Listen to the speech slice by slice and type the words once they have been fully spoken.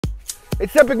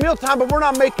It's epic meal time, but we're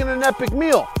not making an epic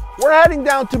meal. We're heading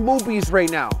down to Movies right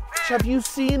now. Have you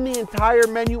seen the entire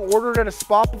menu ordered at a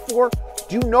spot before?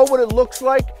 Do you know what it looks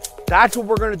like? That's what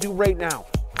we're gonna do right now.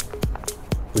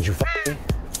 Would you f me?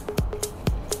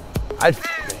 I'd f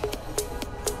me.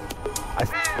 I'd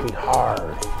f me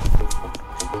hard.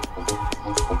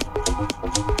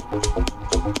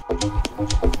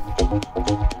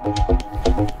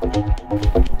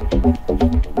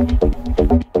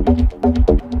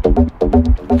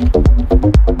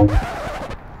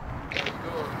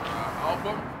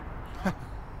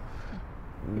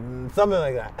 Something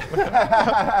like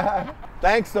that.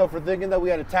 Thanks though for thinking that we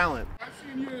had a talent. I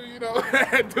seen you know,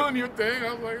 doing your thing.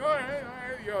 I was like, all right,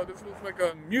 yo, this looks like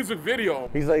a music video.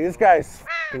 He's like, this guy's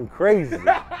f***ing crazy.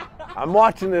 I'm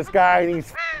watching this guy and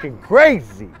he's f***ing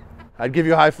crazy. I'd give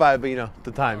you a high five, but you know,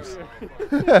 the times.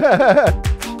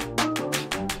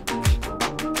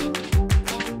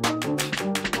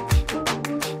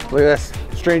 Look at this,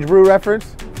 Strange Brew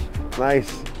reference.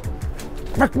 Nice.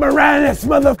 Rick Moranis,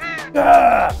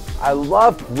 motherfucker! I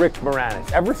love Rick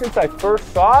Moranis. Ever since I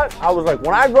first saw it, I was like,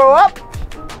 when I grow up,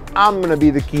 I'm gonna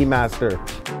be the key master.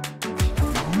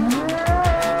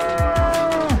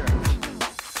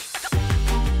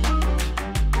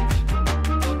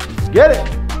 Let's get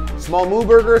it. Small moo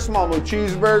burger, small moo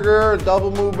cheeseburger,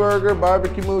 double moo burger,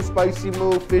 barbecue moo, spicy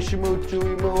moo, fishy moo,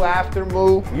 chewy moo, after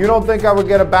moo. You don't think I would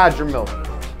get a Badger milk?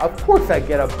 Of course I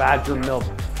get a Badger milk.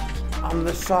 I'm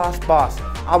the sauce boss.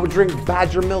 I would drink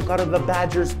Badger milk out of the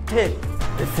Badger's pit.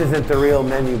 This isn't the real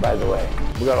menu, by the way.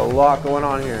 We got a lot going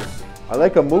on here. I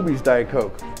like a Movies Diet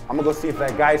Coke. I'm gonna go see if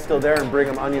that guy's still there and bring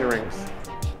him onion rings.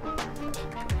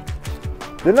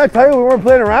 Didn't I tell you we weren't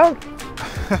playing around?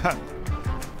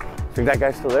 Think that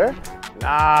guy's still there?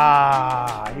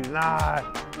 Nah, he's not.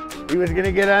 He was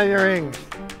gonna get onion rings.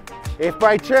 If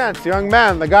by chance, young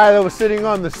man, the guy that was sitting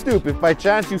on the stoop, if by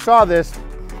chance you saw this,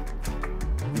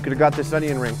 you could have got this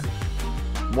onion ring.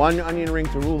 One onion ring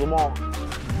to rule them all.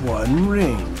 One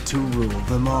ring to rule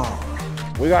them all.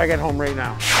 We gotta get home right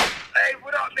now. Hey,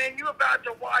 what up, man? You about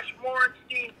to watch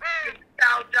Morenstein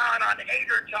countdown on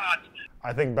Hater Tots.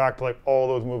 I think back to like all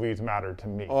those movies mattered to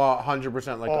me. Oh,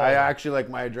 100%. Like, I actually like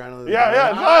my adrenaline.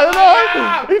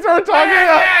 Yeah. He started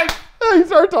talking. He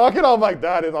started talking. I'm like,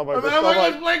 that is on my.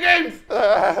 Let's play games.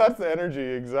 That's the energy,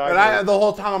 exactly. And the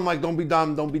whole time I'm like, don't be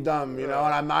dumb, you know.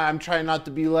 And I'm trying not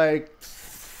to be like,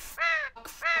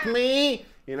 me,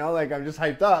 you know, like I'm just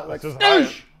hyped up. Like,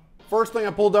 first thing I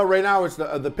pulled out right now is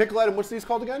the pickle item. What's these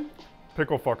called again?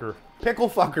 Pickle fucker. Pickle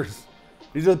fuckers.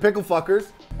 These are the pickle fuckers.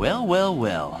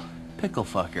 Well. Pickle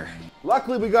fucker.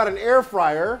 Luckily, we got an air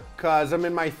fryer because I'm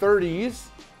in my 30s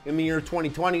in the year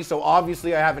 2020. So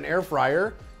obviously, I have an air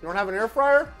fryer. You don't have an air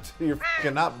fryer? You're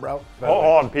fucking up, bro.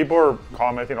 Hold on, people are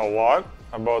commenting a lot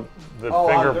about the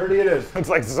finger. How dirty it is. It's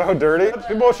like so dirty.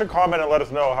 People should comment and let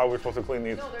us know how we're supposed to clean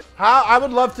these. How? I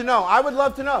would love to know. I would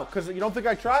love to know because you don't think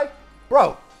I tried?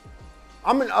 Bro,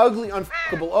 I'm an ugly,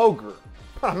 unfuckable ogre.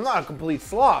 But I'm not a complete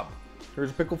slob.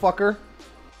 Here's a pickle fucker.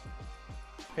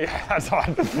 Yeah, that's hot.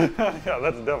 Yeah,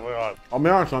 that's definitely hot. I'll be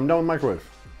honest, I'm done with microwaves.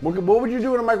 What would you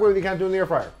do in a microwave you can't do in the air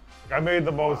fryer? I made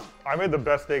the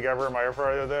best steak ever in my air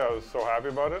fryer the other day. I was so happy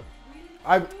about it.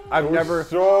 I've never.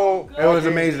 It was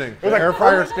amazing. The like air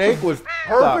fryer steak was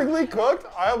perfectly cooked.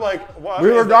 I'm like, what?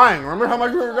 We were dying. Remember how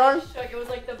much we were dying? It was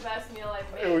like the best meal I've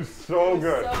made. It was so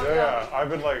good. So Yeah. I've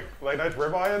been like nice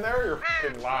ribeye in there. You're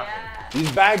fucking laughing. Yeah.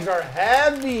 These bags are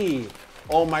heavy.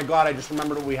 Oh my God! I just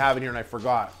remembered what we have in here and I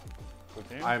forgot.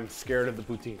 Poutine? I'm scared of the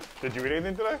poutine. Did you eat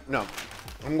anything today? No.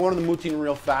 I'm going to the poutine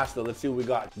real fast though. Let's see what we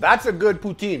got. That's a good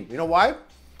poutine. You know why?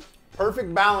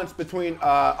 Perfect balance between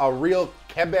a real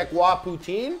Quebecois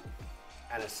poutine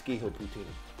and a ski hill poutine.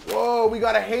 Whoa, we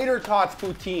got a Hater Tots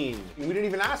poutine. We didn't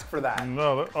even ask for that.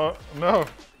 No, no.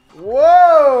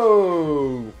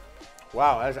 Whoa!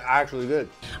 Wow, that's actually good.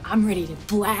 I'm ready to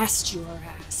blast your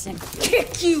ass and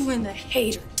kick you in the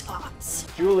Hater Tots.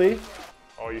 Julie?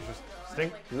 Oh, you just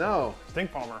stink? No.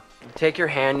 Stink palmer. Take your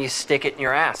hand, you stick it in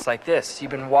your ass like this. You've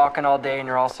been walking all day and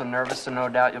you're also nervous, so no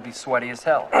doubt you'll be sweaty as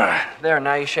hell. There,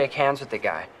 now you shake hands with the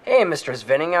guy. Hey, Mr.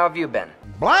 Svenning, how have you been?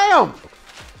 Blam!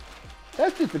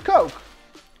 That's just the Coke.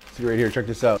 See right here, check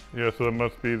this out. Yeah, so that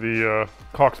must be the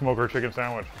Cocksmoker chicken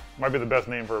sandwich. Might be the best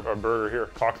name for a burger here.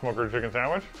 Cocksmoker chicken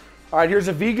sandwich. All right, here's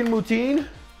a vegan poutine.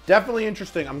 Definitely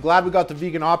interesting. I'm glad we got the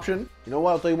vegan option. You know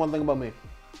what? I'll tell you one thing about me.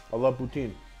 I love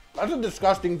poutine. That's a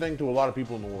disgusting thing to a lot of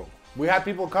people in the world. We had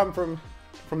people come from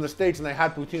the States and they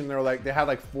had poutine and they had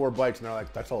like 4 bites and they're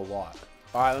like, that's a lot.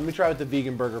 All right, let me try with the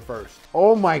vegan burger first.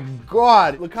 Oh my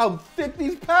God, look how thick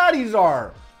these patties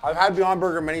are. I've had Beyond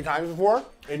Burger many times before.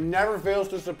 It never fails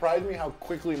to surprise me how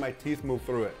quickly my teeth move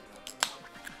through it.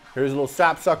 Here's a little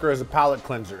sapsucker as a palate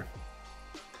cleanser.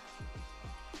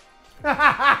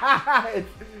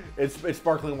 it's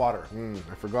sparkling water.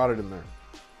 I forgot it in there.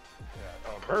 Yeah,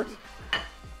 oh, it hurts.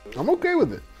 I'm okay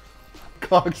with it.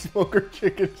 Cocksmoker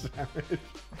chicken sandwich.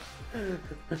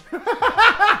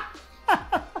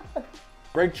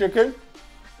 Great chicken.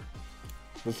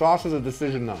 The sauce is a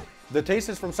decision now. The taste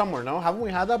is from somewhere, no? Haven't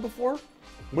we had that before?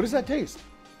 What does that taste?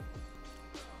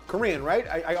 Korean, right?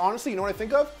 I honestly, you know what I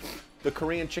think of? The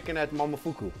Korean chicken at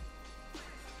Momofuku.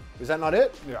 Is that not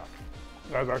it? Yeah,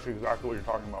 that's actually exactly what you're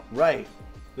talking about. Right.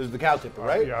 This is the cow tipper,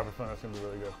 right? Yeah, I have a feeling that's gonna be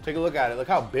really good. Take a look at it. Look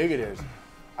how big it is.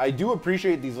 I do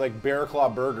appreciate these like bear claw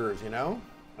burgers, you know?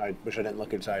 I wish I didn't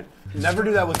look inside. Never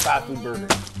do that with fast food burgers.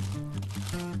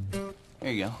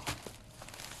 There you go.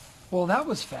 Well, that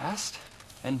was fast.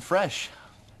 And fresh.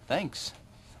 Thanks.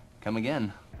 Come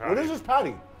again. What is this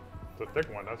patty? It's a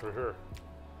thick one, that's for sure.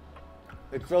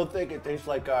 It's so thick, it tastes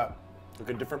like a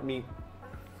different meat.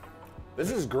 This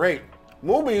is great.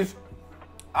 Movies,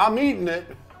 I'm eating it.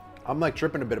 I'm like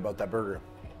tripping a bit about that burger.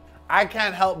 I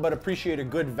can't help but appreciate a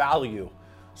good value.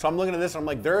 So I'm looking at this and I'm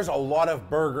like, there's a lot of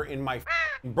burger in my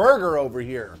burger over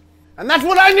here. And that's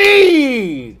what I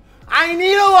need. I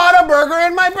need a lot of burger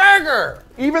in my burger.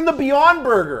 Even the Beyond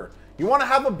Burger. You want to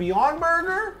have a Beyond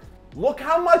Burger? Look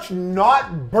how much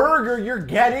not burger you're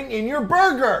getting in your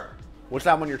burger. What's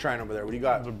that one you're trying over there? What do you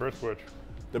got? The brisket.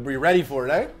 Are you ready for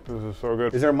it, eh? This is so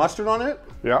good. Is there mustard on it?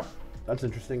 Yeah, That's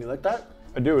interesting. You like that?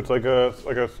 I do. It's like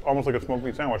almost like a smoked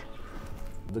meat sandwich.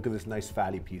 Look at this nice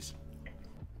fatty piece.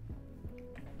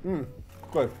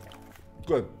 Good.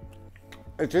 Good.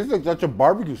 It tastes like such a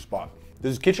barbecue spot.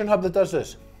 This is Kitchen Hub that does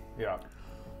this. Yeah.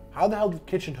 How the hell did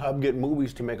Kitchen Hub get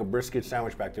movies to make a brisket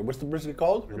sandwich back there? What's the brisket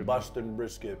called? The Bustin'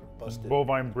 Brisket. Busted.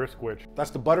 Bovine brisket. That's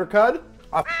the butter cud.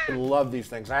 I f***ing love these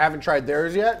things. I haven't tried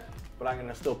theirs yet, but I'm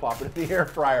gonna still pop it in the air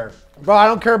fryer. Bro, I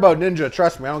don't care about Ninja.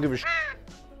 Trust me, I don't give a shit.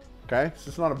 Okay? It's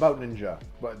just not about Ninja.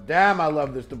 But damn, I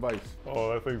love this device.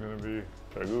 Oh, that thing's gonna be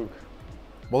chagook.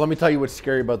 Well, let me tell you what's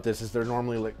scary about this is they're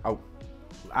normally like,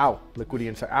 ow, liquidy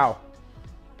inside, ow.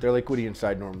 They're liquidy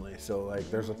inside normally. So like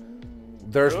there's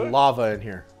Really? lava in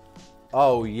here.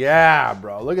 Oh yeah,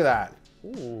 bro, look at that.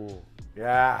 Ooh,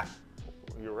 Yeah,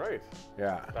 you're right.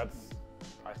 yeah, That's,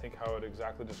 I think, how it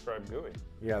exactly described gooey.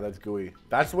 yeah, that's gooey.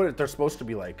 That's what they're supposed to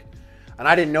be like. And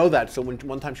I didn't know that, so when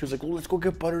one time she was like, well, let's go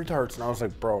get butter tarts. And I was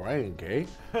like, bro, I ain't gay.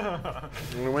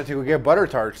 And we went to go get butter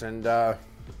tarts and I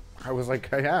was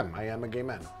like, I am a gay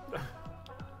man.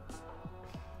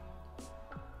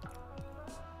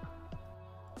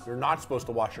 You're not supposed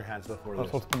to wash your hands before I'm this.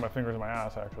 supposed to put my fingers in my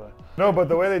ass, actually. No, but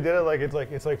the way they did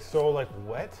it, it's like so like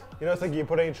wet. You know, it's like you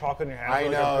put any chocolate in your hand. I for,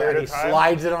 like, know, a period and he of time.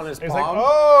 slides it on his It's palm. like,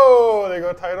 oh, they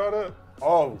go tight on it.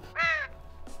 Oh,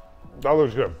 That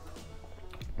looks good.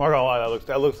 I'm not gonna lie,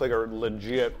 that looks like a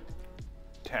legit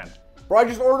 10. bro, I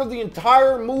just ordered the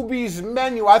entire Moobies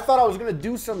menu. I thought I was gonna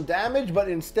do some damage, but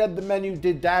instead the menu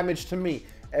did damage to me.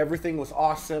 Everything was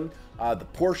awesome. The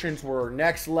portions were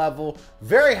next level.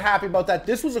 Very happy about that.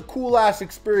 This was a cool ass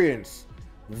experience.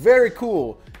 Very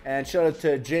cool. And shout out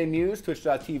to JMuse,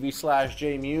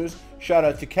 twitch.tv/JMuse. Shout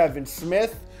out to Kevin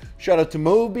Smith. Shout out to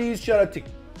Mobies. Shout out to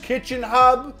Kitchen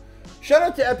Hub. Shout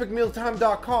out to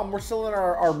epicmealtime.com. We're selling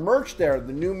our merch there.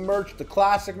 The new merch, the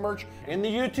classic merch. In the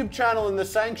YouTube channel, in the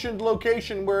sanctioned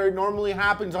location where it normally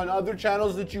happens on other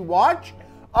channels that you watch.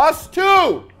 Us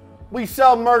too. We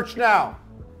sell merch now.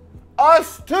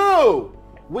 Us too.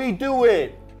 We do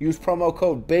it. Use promo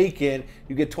code BACON.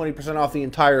 You get 20% off the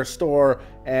entire store.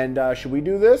 And should we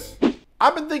do this?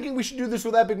 I've been thinking we should do this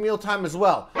with Epic Mealtime as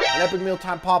well. An Epic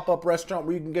Mealtime pop-up restaurant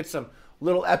where you can get some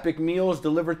little epic meals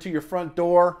delivered to your front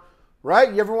door.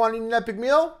 Right? You ever want to eat an epic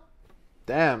meal?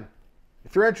 Damn.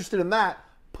 If you're interested in that,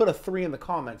 put a 3 in the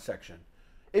comment section.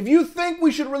 If you think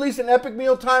we should release an Epic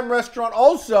Mealtime restaurant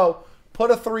also,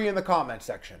 put a 3 in the comment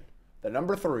section. The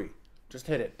number 3. Just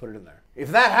hit it. Put it in there.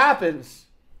 If that happens,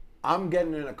 I'm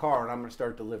getting in a car and I'm going to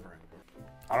start delivering.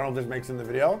 I don't know if this makes in the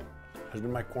video. Has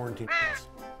been my quarantine.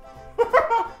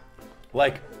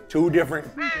 Like 2 different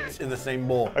in the same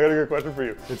bowl. I got a good question for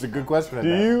you. It's a good question.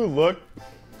 Do you look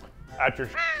at your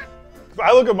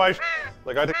I look at my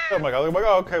like I take I'm like,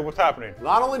 oh, okay, what's happening?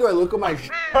 Not only do I look at my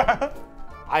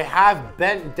I have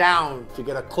bent down to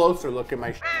get a closer look at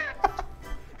my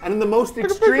and in the most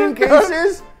extreme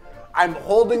cases, I'm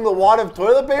holding the wad of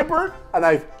toilet paper and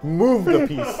I've moved the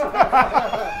piece.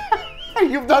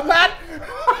 You've done that?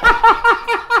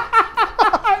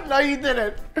 No, you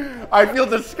didn't. I feel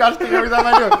disgusting every time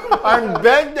I do it. I'm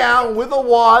bent down with a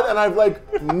wad and I've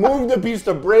like moved the piece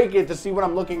to break it to see what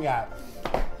I'm looking at.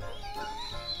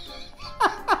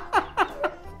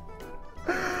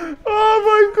 Oh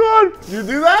my god, on. You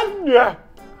do that? Yeah.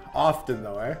 Often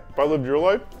though, eh? If I lived your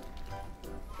life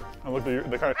and looked at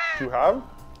the kind of you have,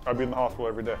 I'd be in the hospital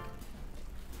every day.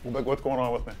 Like, what's going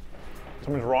on with me?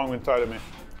 Something's wrong inside of me.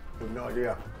 I have no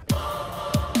idea.